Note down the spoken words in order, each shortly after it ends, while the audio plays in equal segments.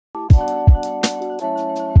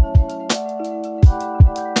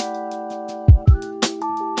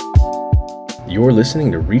You're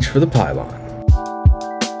listening to Reach for the Pylon.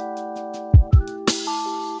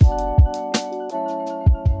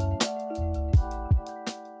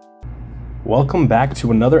 Welcome back to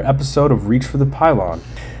another episode of Reach for the Pylon.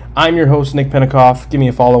 I'm your host, Nick Pentecoff. Give me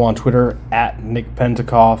a follow on Twitter at Nick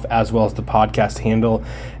Pentecoff, as well as the podcast handle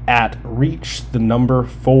at Reach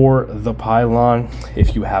for the Pylon.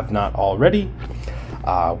 If you have not already,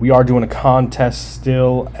 we are doing a contest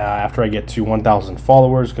still. After I get to 1,000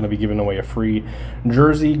 followers, going to be giving away a free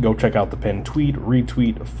jersey. Go check out the pinned tweet,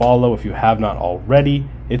 retweet, follow if you have not already.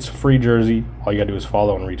 It's a free jersey. All you got to do is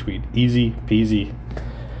follow and retweet. Easy peasy.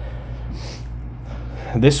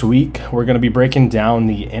 This week, we're going to be breaking down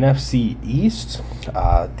the NFC East.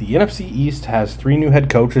 The NFC East has 3 new head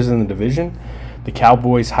coaches in the division. The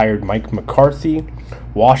Cowboys hired Mike McCarthy,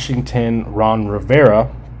 Washington, Ron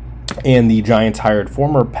Rivera, and the Giants hired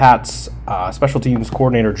former Pats special teams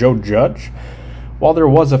coordinator Joe Judge. While there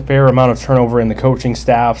was a fair amount of turnover in the coaching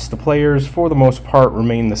staffs, the players, for the most part,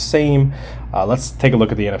 remain the same. Let's take a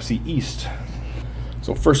look at the NFC East.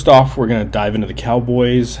 So first off, we're going to dive into the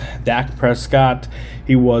Cowboys. Dak Prescott,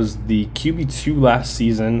 he was the QB2 last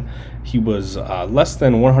season. He was less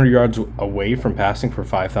than 100 yards away from passing for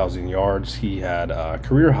 5,000 yards. He had a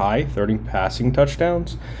career high 30 passing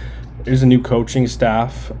touchdowns. There's a new coaching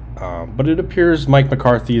staff, but it appears Mike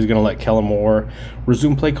McCarthy is going to let Kellen Moore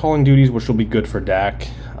resume play calling duties, which will be good for Dak.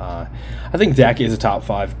 I think Dak is a top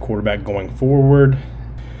 5 quarterback going forward.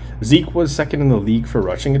 Zeke was second in the league for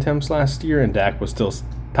rushing attempts last year, and Dak was still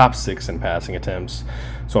top 6 in passing attempts.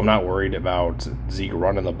 So I'm not worried about Zeke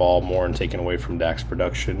running the ball more and taking away from Dak's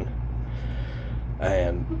production.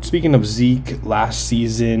 And speaking of Zeke, last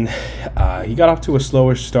season, he got off to a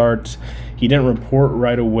slowish start. He didn't report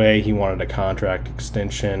right away. He wanted a contract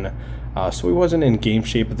extension. So he wasn't in game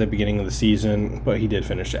shape at the beginning of the season, but he did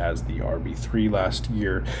finish as the RB3 last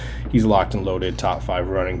year. He's locked and loaded, top 5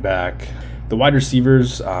 running back. The wide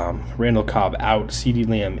receivers, Randall Cobb out, CeeDee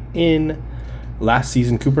Lamb in. Last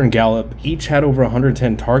season, Cooper and Gallup each had over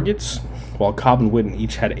 110 targets, while Cobb and Witten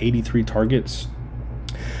each had 83 targets.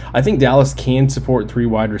 I think Dallas can support 3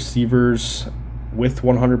 wide receivers with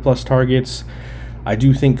 100-plus targets. I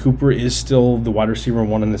do think Cooper is still the wide receiver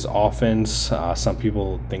 1 in this offense. Some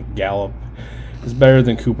people think Gallup is better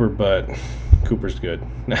than Cooper, but Cooper's good.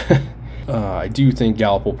 I do think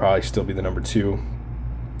Gallup will probably still be the number 2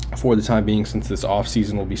 for the time being, since this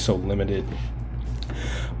offseason will be so limited.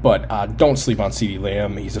 But don't sleep on CeeDee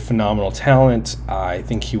Lamb. He's a phenomenal talent. I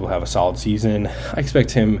think he will have a solid season. I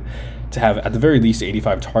expect him to have at the very least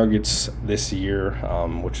 85 targets this year,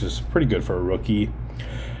 which is pretty good for a rookie.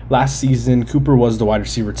 Last season, Cooper was the wide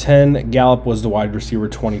receiver 10, Gallup was the wide receiver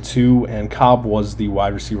 22, and Cobb was the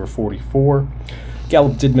wide receiver 44.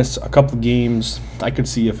 Gallup did miss a couple games. I could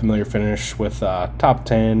see a familiar finish with top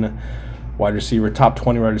 10 wide receiver, top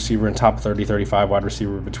 20 wide receiver, and top 30, 35 wide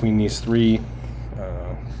receiver between these 3.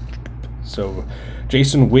 So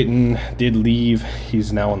Jason Witten did leave.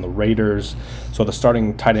 He's now on the Raiders. So the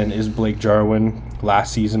starting tight end is Blake Jarwin.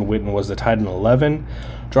 Last season, Witten was the tight end 11.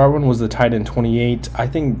 Jarwin was the tight end 28. I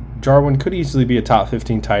think Jarwin could easily be a top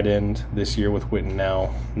 15 tight end this year with Witten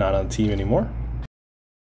now not on the team anymore.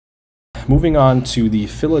 Moving on to the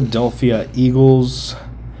Philadelphia Eagles.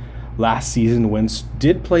 Last season, Wentz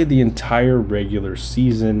did play the entire regular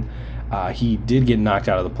season. He did get knocked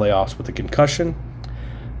out of the playoffs with a concussion.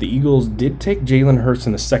 The Eagles did take Jalen Hurts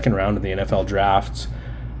in the 2nd round of the NFL draft.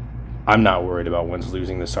 I'm not worried about Wentz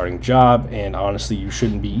losing the starting job, and honestly, you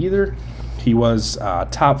shouldn't be either. He was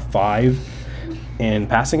top 5 in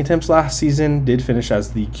passing attempts last season, did finish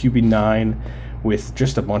as the QB9 with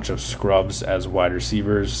just a bunch of scrubs as wide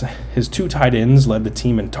receivers. His 2 tight ends led the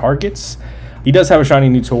team in targets. He does have a shiny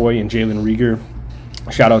new toy in Jalen Reagor.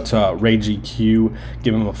 Shout out to Ray GQ.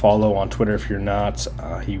 Give him a follow on Twitter if you're not.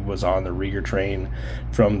 He was on the Reagor train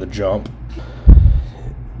from the jump.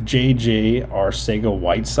 JJ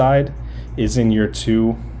Arcega-Whiteside is in year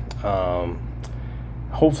 2.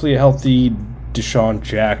 Hopefully a healthy Deshaun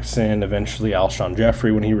Jackson, eventually Alshon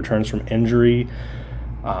Jeffrey when he returns from injury.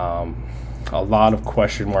 A lot of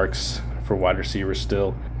question marks for wide receivers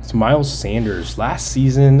still. It's Miles Sanders. Last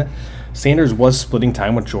season, Sanders was splitting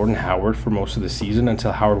time with Jordan Howard for most of the season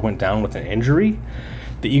until Howard went down with an injury.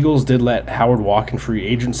 The Eagles did let Howard walk in free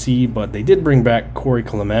agency, but they did bring back Corey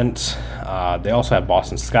Clement. They also had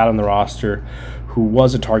Boston Scott on the roster, who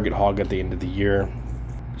was a target hog at the end of the year.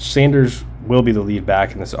 Sanders will be the lead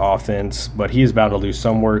back in this offense, but he is bound to lose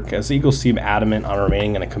some work, as the Eagles seem adamant on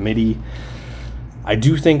remaining in a committee. I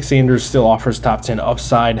do think Sanders still offers top 10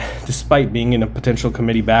 upside, despite being in a potential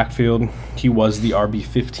committee backfield. He was the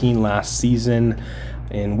RB15 last season.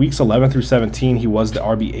 In weeks 11 through 17, he was the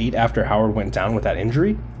RB8 after Howard went down with that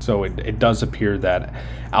injury. So it does appear that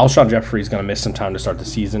Alshon Jeffrey is going to miss some time to start the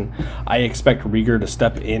season. I expect Reagor to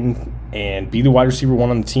step in and be the wide receiver 1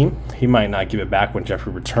 on the team. He might not give it back when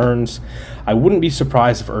Jeffrey returns. I wouldn't be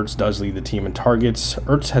surprised if Ertz does lead the team in targets.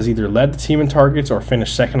 Ertz has either led the team in targets or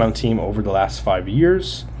finished second on the team over the last 5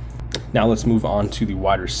 years. Now let's move on to the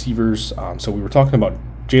wide receivers. So we were talking about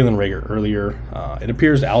Jalen Reagor earlier. It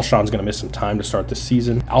appears Alshon's going to miss some time to start this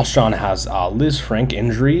season. Alshon has a Liz Frank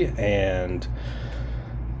injury, and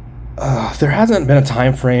there hasn't been a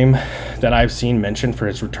time frame that I've seen mentioned for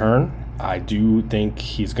his return. I do think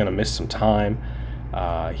he's going to miss some time.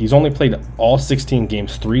 He's only played all 16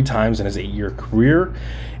 games 3 times in his 8-year career.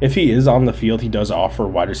 If he is on the field, he does offer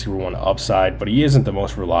wide receiver 1 upside, but he isn't the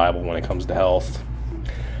most reliable when it comes to health.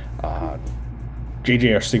 J.J.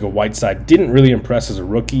 Arcega-Whiteside didn't really impress as a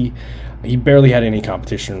rookie. He barely had any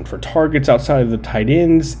competition for targets outside of the tight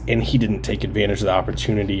ends, and he didn't take advantage of the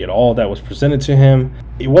opportunity at all that was presented to him.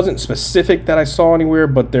 It wasn't specific that I saw anywhere,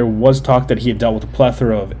 but there was talk that he had dealt with a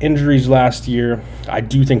plethora of injuries last year. I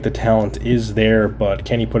do think the talent is there, but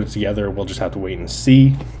can he put it together? We'll just have to wait and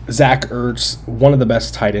see. Zach Ertz, one of the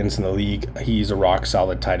best tight ends in the league. He's a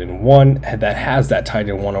rock-solid tight end 1 that has that tight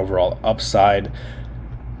end 1 overall upside.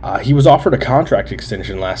 He was offered a contract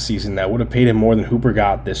extension last season that would have paid him more than Hooper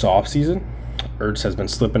got this offseason. Ertz has been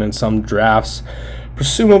slipping in some drafts,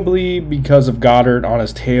 presumably because of Goddard on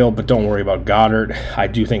his tail, but don't worry about Goddard. I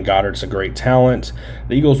do think Goddard's a great talent.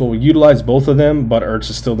 The Eagles will utilize both of them, but Ertz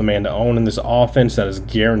is still the man to own in this offense that is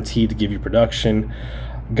guaranteed to give you production.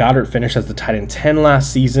 Goddard finished as the tight end 10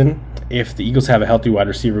 last season. If the Eagles have a healthy wide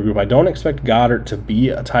receiver group, I don't expect Goddard to be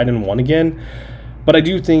a tight end 1 again. But I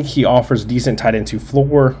do think he offers decent tight end 2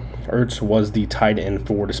 floor. Ertz was the tight end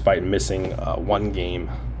 4 despite missing 1 game.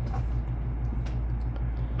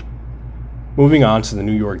 Moving on to the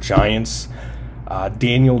New York Giants.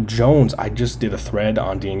 Daniel Jones. I just did a thread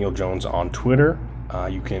on Daniel Jones on Twitter.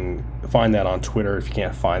 You can find that on Twitter. If you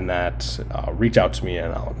can't find that, reach out to me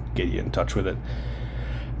and I'll get you in touch with it.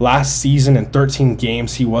 Last season in 13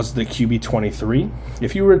 games, he was the QB 23.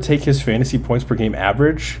 If you were to take his fantasy points per game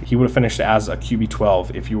average, he would have finished as a QB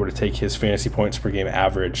 12 if you were to take his fantasy points per game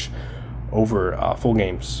average over full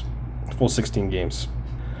 16 games.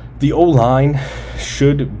 The O-line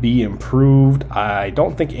should be improved. I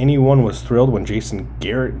don't think anyone was thrilled when Jason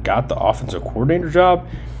Garrett got the offensive coordinator job.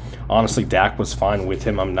 Honestly, Dak was fine with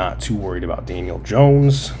him. I'm not too worried about Daniel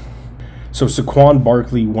Jones. So Saquon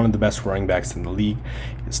Barkley, one of the best running backs in the league,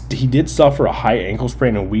 he did suffer a high ankle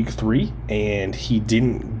sprain in week 3, and he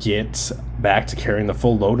didn't get back to carrying the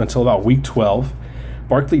full load until about week 12.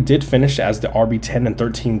 Barkley did finish as the RB10 in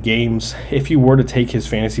 13 games. If you were to take his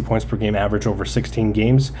fantasy points per game average over 16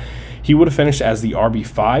 games, he would have finished as the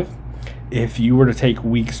RB5. If you were to take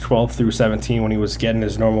weeks 12 through 17 when he was getting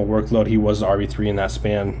his normal workload, he was the RB3 in that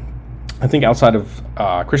span. I think outside of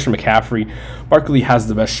Christian McCaffrey, Barkley has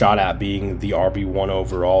the best shot at being the RB1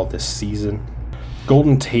 overall this season.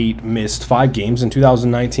 Golden Tate missed 5 games in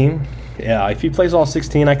 2019. Yeah, if he plays all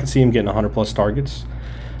 16, I could see him getting 100-plus targets.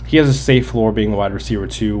 He has a safe floor being a wide receiver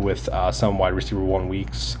 2 with some wide receiver 1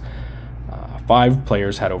 weeks. 5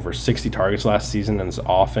 players had over 60 targets last season in his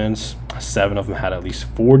offense. 7 of them had at least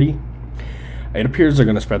 40. It appears they're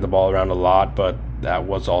going to spread the ball around a lot, but that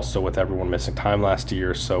was also with everyone missing time last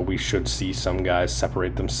year, so we should see some guys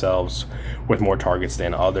separate themselves with more targets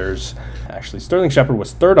than others. Actually, Sterling Shepard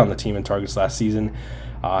was 3rd on the team in targets last season.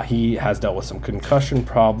 He has dealt with some concussion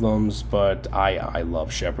problems, but I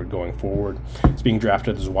love Shepard going forward. He's being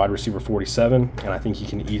drafted as wide receiver 47, and I think he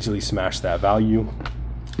can easily smash that value.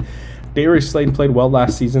 Darius Slayton played well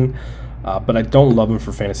last season, but I don't love him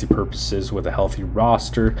for fantasy purposes with a healthy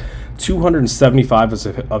roster. 275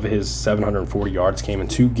 of his 740 yards came in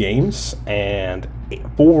 2 games, and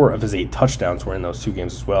 4 of his 8 touchdowns were in those 2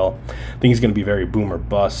 games as well. I think he's going to be very boom or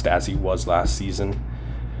bust as he was last season.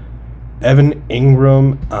 Evan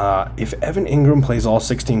Ingram, if Evan Ingram plays all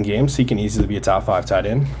 16 games, he can easily be a top 5 tight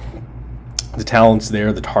end. The talent's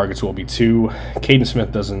there, the targets will be too. Caden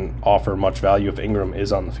Smith doesn't offer much value if Ingram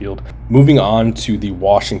is on the field. Moving on to the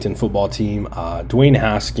Washington football team, Dwayne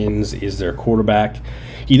Haskins is their quarterback.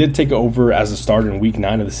 He did take over as a starter in week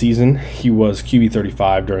 9 of the season. He was QB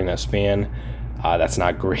 35 during that span. That's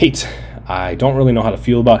not great. I don't really know how to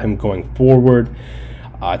feel about him going forward.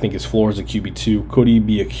 I think his floor is a QB2. Could he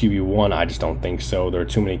be a QB1? I just don't think so. There are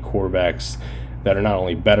too many quarterbacks that are not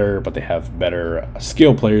only better, but they have better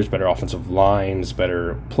skill players, better offensive lines,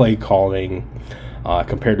 better play calling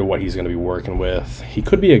compared to what he's going to be working with. He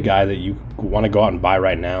could be a guy that you want to go out and buy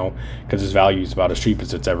right now because his value is about as cheap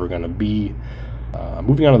as it's ever going to be.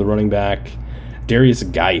 Moving on to the running back, Darius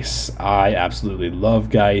Geis. I absolutely love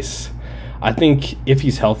Geis. I think if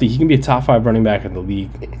he's healthy, he can be a top 5 running back in the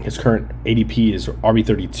league. His current ADP is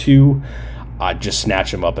RB32. Just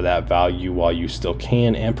snatch him up at that value while you still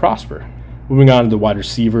can and prosper. Moving on to the wide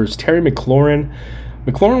receivers, Terry McLaurin.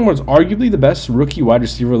 McLaurin was arguably the best rookie wide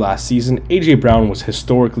receiver last season. A.J. Brown was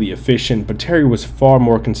historically efficient, but Terry was far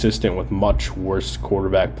more consistent with much worse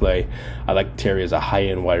quarterback play. I like Terry as a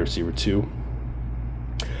high-end wide receiver too.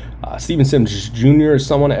 Steven Sims Jr. is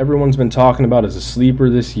someone everyone's been talking about as a sleeper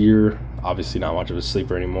this year. Obviously not much of a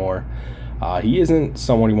sleeper anymore. He isn't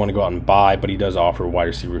someone you want to go out and buy, but he does offer wide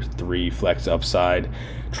receiver 3 flex upside.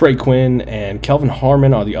 Trey Quinn and Kelvin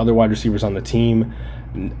Harmon are the other wide receivers on the team.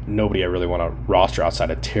 Nobody I really want to roster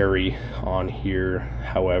outside of Terry on here.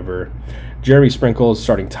 However, Jeremy Sprinkle is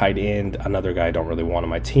starting tight end, another guy I don't really want on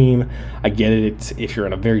my team. I get it if you're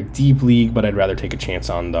in a very deep league, but I'd rather take a chance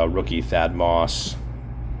on the rookie Thad Moss.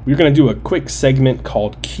 We're going to do a quick segment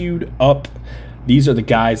called Queued Up. These are the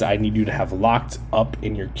guys I need you to have locked up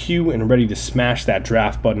in your queue and ready to smash that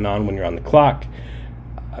draft button on when you're on the clock.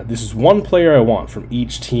 This is one player I want from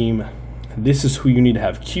each team. This is who you need to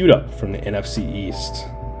have queued up from the NFC East.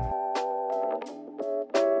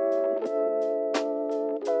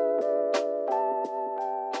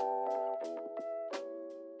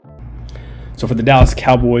 So for the Dallas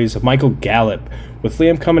Cowboys, Michael Gallup. With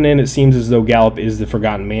Lamb coming in, it seems as though Gallup is the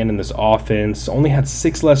forgotten man in this offense. Only had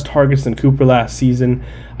 6 less targets than Cooper last season.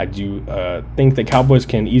 I do think that Cowboys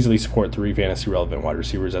can easily support 3 fantasy-relevant wide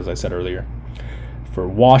receivers, as I said earlier. For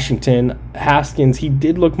Washington, Haskins, he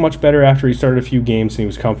did look much better after he started a few games and he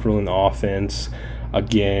was comfortable in the offense.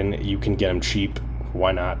 Again, you can get him cheap.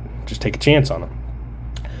 Why not? Just take a chance on him.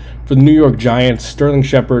 For the New York Giants, Sterling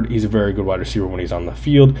Shepard, he's a very good wide receiver when he's on the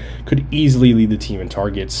field. Could easily lead the team in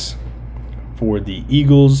targets. For the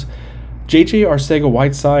Eagles, J.J.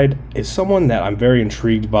 Arcega-Whiteside is someone that I'm very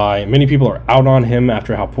intrigued by. Many people are out on him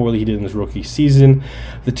after how poorly he did in his rookie season.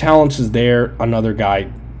 The talent is there. Another guy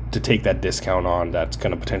to take that discount on that's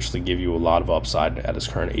going to potentially give you a lot of upside at his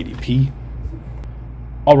current ADP.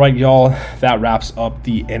 All right, y'all, that wraps up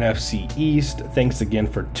the NFC East. Thanks again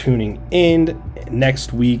for tuning in.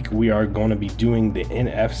 Next week, we are going to be doing the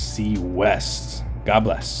NFC West. God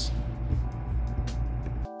bless.